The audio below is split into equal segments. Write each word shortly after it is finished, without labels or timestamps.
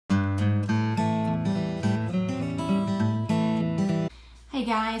Hey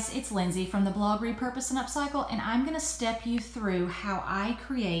guys, it's Lindsay from the blog Repurpose and Upcycle, and I'm going to step you through how I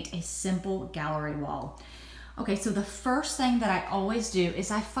create a simple gallery wall. Okay, so the first thing that I always do is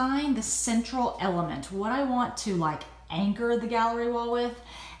I find the central element, what I want to anchor the gallery wall with,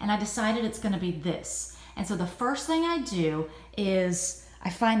 and I decided it's going to be this. And so the first thing I do is I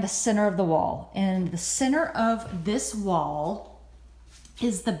find the center of the wall, and the center of this wall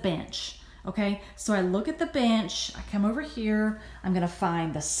is the bench. Okay, so I look at the bench, I come over here, I'm gonna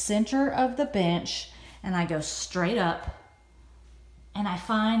find the center of the bench, and I go straight up, and I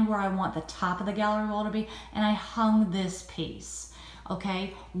find where I want the top of the gallery wall to be, and I hung this piece.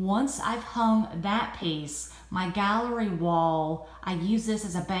 Okay, once I've hung that piece, my gallery wall, I use this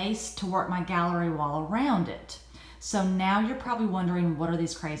as a base to work my gallery wall around it. So now you're probably wondering, what are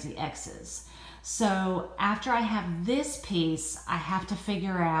these crazy X's? So after I have this piece, I have to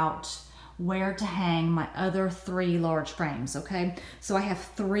figure out where to hang my other 3 large frames, okay? So I have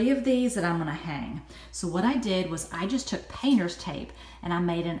 3 of these that I'm gonna hang. So what I did was I just took painter's tape and I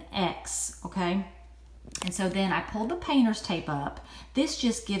made an X, okay? And so then I pulled the painter's tape up. This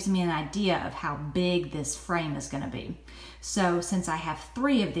just gives me an idea of how big this frame is gonna be. So since I have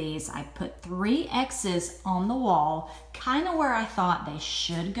 3 of these, I put 3 X's on the wall, kind of where I thought they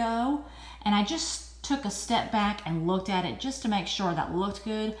should go. And I just took a step back and looked at it just to make sure that looked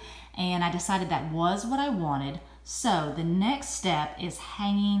good. And I decided that was what I wanted. So the next step is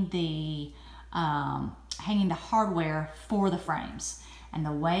hanging the hardware for the frames. And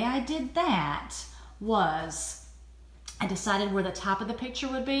the way I did that was I decided where the top of the picture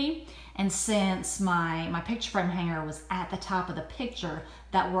would be. And since my picture frame hanger was at the top of the picture,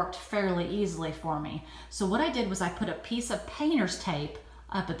 that worked fairly easily for me. So what I did was I put a piece of painter's tape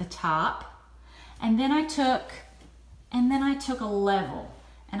up at the top, and then I took a level.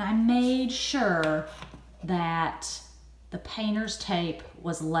 And I made sure that the painter's tape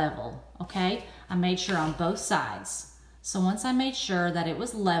was level, okay? I made sure on both sides. So once I made sure that it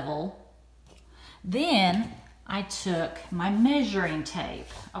was level, then I took my measuring tape,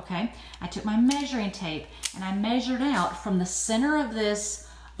 okay? I took my measuring tape and I measured out from the center of this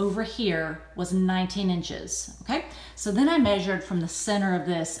over here was 19 inches, okay? So then I measured from the center of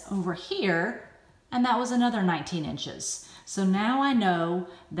this over here, and that was another 19 inches. So now I know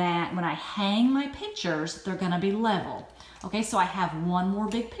that when I hang my pictures, they're gonna be level. Okay, so I have one more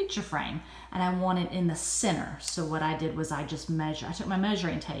big picture frame and I want it in the center. So what I did was I took my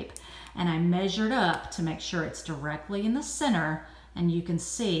measuring tape and I measured up to make sure it's directly in the center, and you can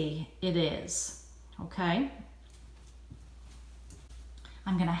see it is, okay?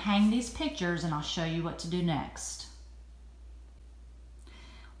 I'm gonna hang these pictures and I'll show you what to do next.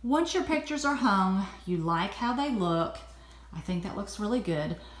 Once your pictures are hung, you like how they look, I think that looks really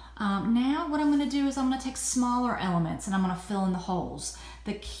good. Now what I'm going to do is I'm going to take smaller elements and I'm going to fill in the holes.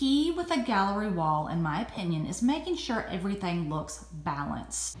 The key with a gallery wall, in my opinion, is making sure everything looks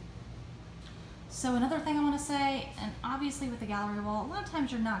balanced. So another thing I want to say, and obviously with the gallery wall, a lot of times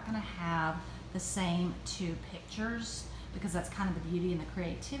you're not going to have the same 2 pictures, because that's kind of the beauty and the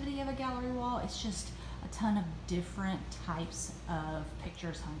creativity of a gallery wall. It's just a ton of different types of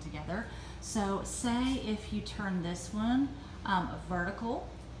pictures hung together. So say if you turn this one vertical,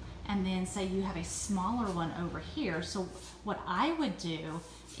 and then say you have a smaller one over here. So what I would do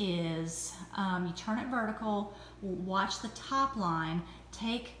is you turn it vertical, watch the top line,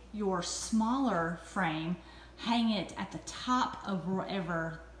 take your smaller frame, hang it at the top of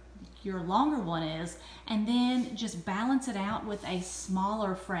wherever your longer one is, and then just balance it out with a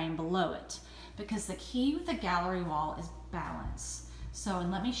smaller frame below it. Because the key with the gallery wall is balance. So,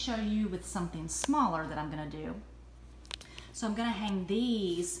 and let me show you with something smaller that I'm gonna do. So I'm gonna hang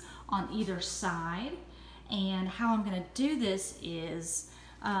these on either side, and how I'm gonna do this is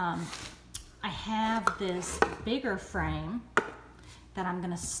I have this bigger frame that I'm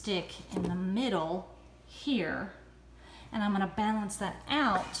gonna stick in the middle here, and I'm gonna balance that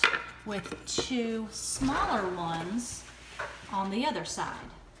out with 2 smaller ones on the other side.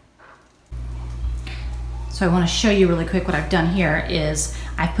 So I want to show you really quick what I've done here is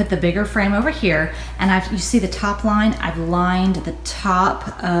I put the bigger frame over here, and you see the top line, I've lined the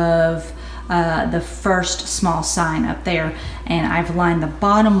top of the first small sign up there, and I've lined the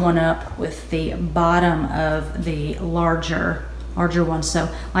bottom one up with the bottom of the larger one.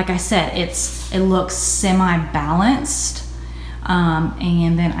 So like I said, it looks semi-balanced,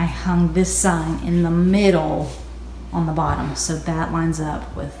 and then I hung this sign in the middle on the bottom, so that lines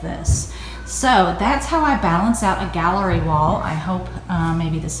up with this. So that's how I balance out a gallery wall. I hope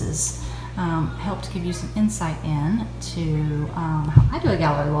maybe this is help to give you some insight into how I do a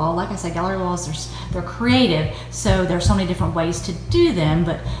gallery wall. Like I said, gallery walls, they're creative, so there's so many different ways to do them,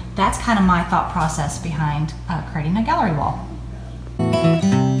 but that's kind of my thought process behind creating a gallery wall.